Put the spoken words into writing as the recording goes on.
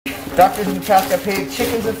Doctors in the past got paid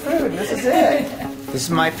chickens and food. This is it. This is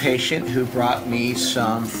my patient who brought me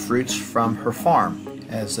some fruits from her farm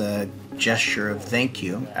as a gesture of thank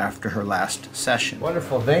you after her last session.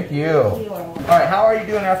 Wonderful, thank you. All right, how are you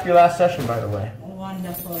doing after your last session, by the way?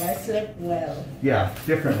 Wonderful. I slept well. Yeah,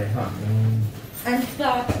 differently, huh? And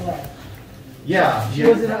thought well. Yeah. She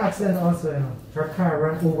was in an accident also, you know. Her car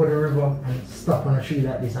ran over the river and stopped on a tree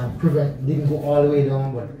like this and didn't go all the way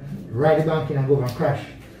down, but ride the bank in and go over and crash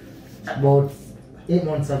about 8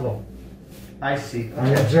 months ago. I see.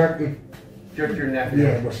 And it jerked your neck.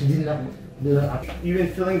 Yeah, but she did not do that. You've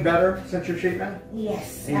been feeling better since your treatment?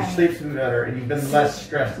 Yes. And your sleep's been better, and you've been less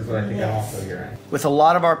stressed is what I think I'm also hearing. With a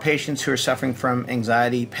lot of our patients who are suffering from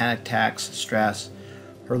anxiety, panic attacks, stress,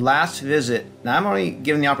 her last visit, now I'm only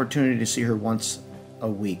given the opportunity to see her once a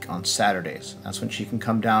week on Saturdays. That's when she can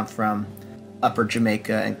come down from Upper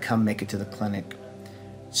Jamaica and come make it to the clinic.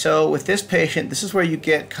 So with this patient, this is where you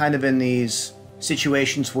get kind of in these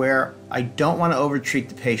situations where I don't want to overtreat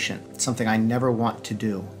the patient. It's something I never want to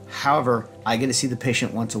do. However, I get to see the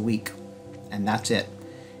patient once a week, and that's it.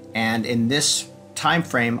 And in this time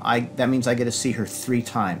frame, that means I get to see her 3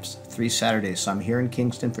 times, 3 Saturdays. So I'm here in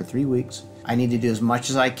Kingston for 3 weeks. I need to do as much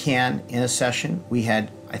as I can in a session. We had,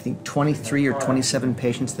 I think, 23 or 27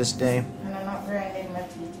 patients this day. And I'm not grinding my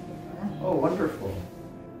teeth anymore. Oh, wonderful.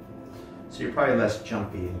 So you're probably less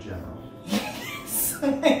jumpy in general. Yes.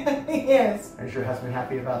 Yes. Are you sure your husband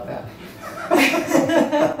happy about that?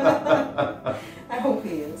 I hope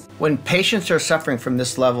he is. When patients are suffering from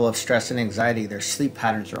this level of stress and anxiety, their sleep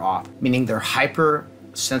patterns are off, meaning they're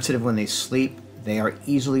hypersensitive when they sleep. They are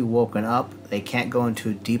easily woken up. They can't go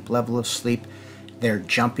into a deep level of sleep. They're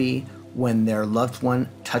jumpy when their loved one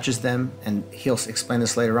touches them, and he'll explain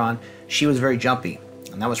this later on. She was very jumpy,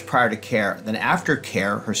 and that was prior to care. Then after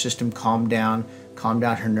care, her system calmed down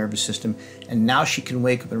her nervous system, and now she can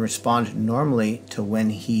wake up and respond normally to when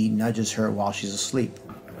he nudges her while she's asleep.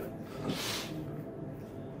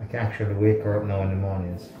 I can actually wake her up now in the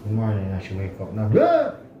mornings. In the morning I should wake up now.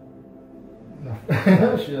 Blah!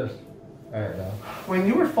 No. She just, alright now. When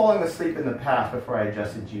you were falling asleep in the past before I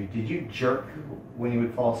adjusted you, did you jerk when you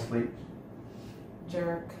would fall asleep?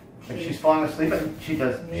 Jerk. Like she's falling asleep and she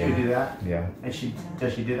would do that? Yeah. And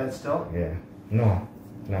does she do that still? Yeah. No.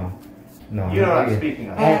 You know what I'm speaking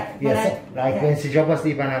of. Like when she drop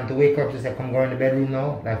asleep and I have to wake her up to say, come go in the bedroom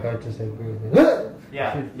now, like her to say,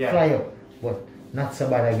 Yeah. fly up. But not so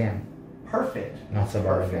bad again. Perfect. Not so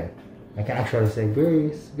bad again. I can actually say,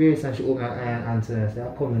 Grace, and she open her eye and answer and say,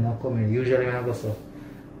 I'm coming. Usually when I go so,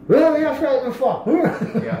 well, you're frightened for.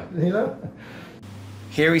 Yeah. You know?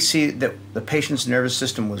 Here we see that the patient's nervous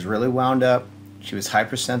system was really wound up. She was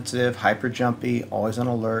hypersensitive, hyper jumpy, always on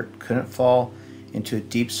alert, couldn't fall into a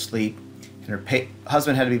deep sleep, and her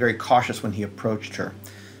husband had to be very cautious when he approached her.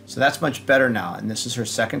 So that's much better now, and this is her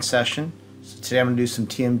 2nd session. So today I'm going to do some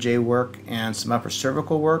TMJ work and some upper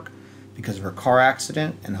cervical work because of her car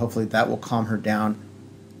accident, and hopefully that will calm her down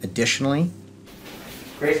additionally.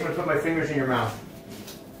 Grace, I'm going to put my fingers in your mouth.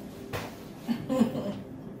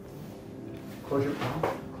 Close your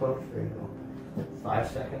mouth. Close. There you go. 5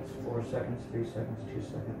 seconds, 4 seconds, 3 seconds, 2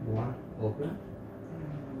 seconds. 1. Open.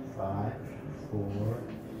 5, 4,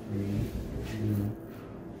 3, 2,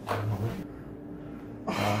 1.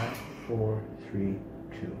 5, 4, 3, 2,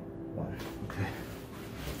 1. Okay.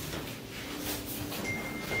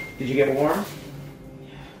 Did you get warm?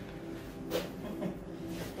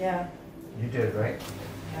 Yeah. You did, right?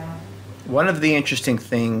 Yeah. One of the interesting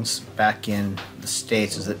things back in the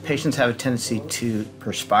States is that patients have a tendency to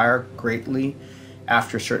perspire greatly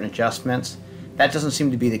after certain adjustments. That doesn't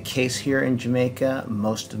seem to be the case here in Jamaica.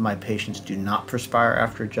 Most of my patients do not perspire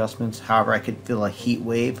after adjustments. However, I could feel a heat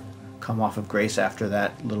wave come off of Grace after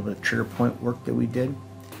that little bit of trigger point work that we did.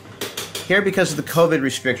 Here, because of the COVID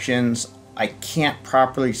restrictions, I can't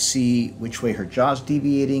properly see which way her jaw's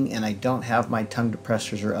deviating, and I don't have my tongue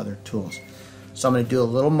depressors or other tools. So I'm going to do a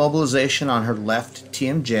little mobilization on her left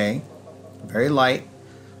TMJ, very light.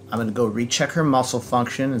 I'm going to go recheck her muscle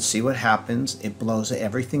function and see what happens. It blows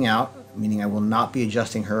everything out, meaning I will not be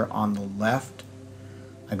adjusting her on the left.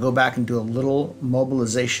 I go back and do a little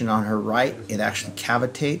mobilization on her right. It actually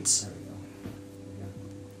cavitates,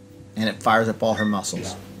 and it fires up all her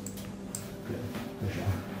muscles.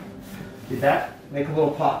 Did that make a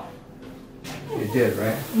little pop? It did,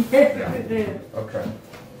 right? Yeah, it did. Okay.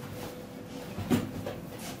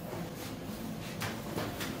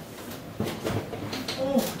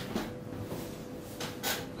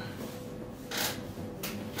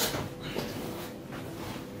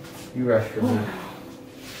 You rest for a minute.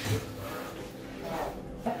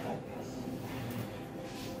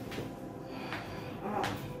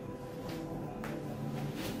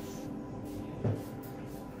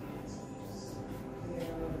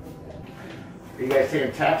 Are you guys taking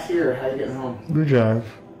a taxi or how are you getting home? We drive.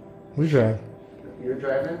 We drive. You're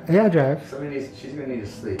driving? Yeah, I drive. She's gonna need to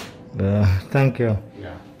sleep. Thank you.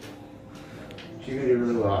 Yeah. She's gonna do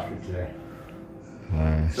really well after today.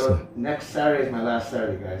 Alright. So next Saturday is my last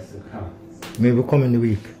Saturday, guys. So come. Maybe come in the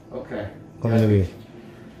week. Okay. Come in the week.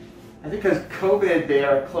 I think because COVID, they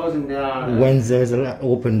are closing down. Wednesday is an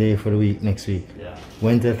open day for the week next week. Yeah.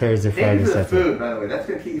 Wednesday, Thursday, Thank Friday, you for the Saturday. food, by the way. That's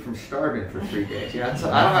gonna keep you from starving for 3 days. Yeah. So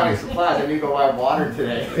I don't have any supplies. I need to go buy water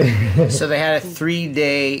today. So they had a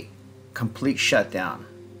 3-day complete shutdown.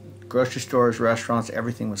 Grocery stores, restaurants,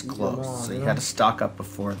 everything was closed. So you had to stock up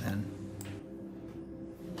before then.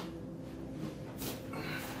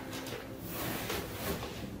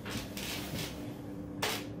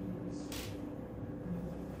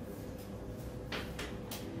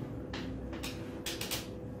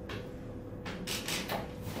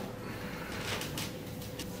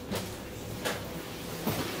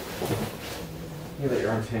 You let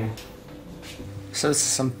your arms hang. So this is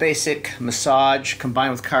some basic massage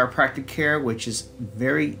combined with chiropractic care, which is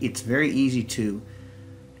very easy to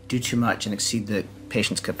do too much and exceed the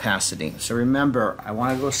patient's capacity. So remember, I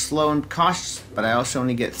want to go slow and cautious, but I also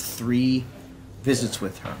only get 3 visits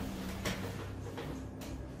with her.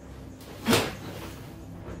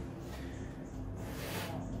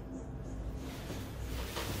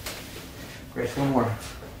 Grace, one more.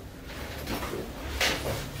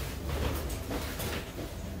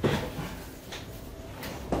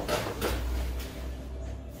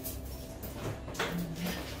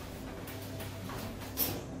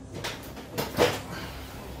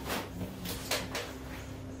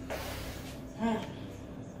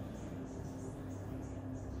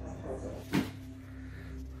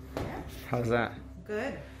 How's that?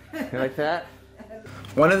 Good. You like that?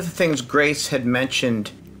 One of the things Grace had mentioned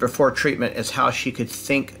before treatment is how she could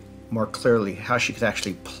think more clearly, how she could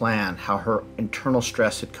actually plan, how her internal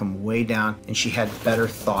stress had come way down and she had better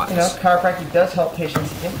thoughts. You know, chiropractic does help patients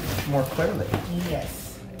think more clearly.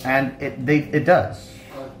 Yes. And it does.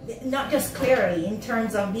 Not just clearly, in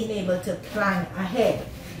terms of being able to plan ahead.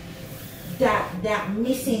 That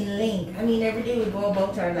missing link. I mean, every day we go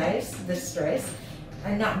about our lives, the stress,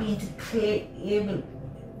 and not being able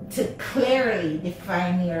to clearly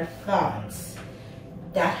define your thoughts.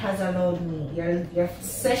 That has allowed me, your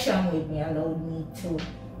session with me allowed me to,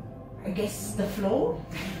 I guess, the flow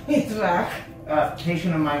is back. A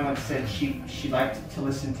patient of mine once said she liked to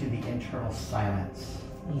listen to the internal silence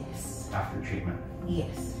Yes. after treatment.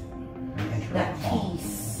 Yes. The internal That calm.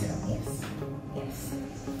 peace. Yeah. Yes. Yes.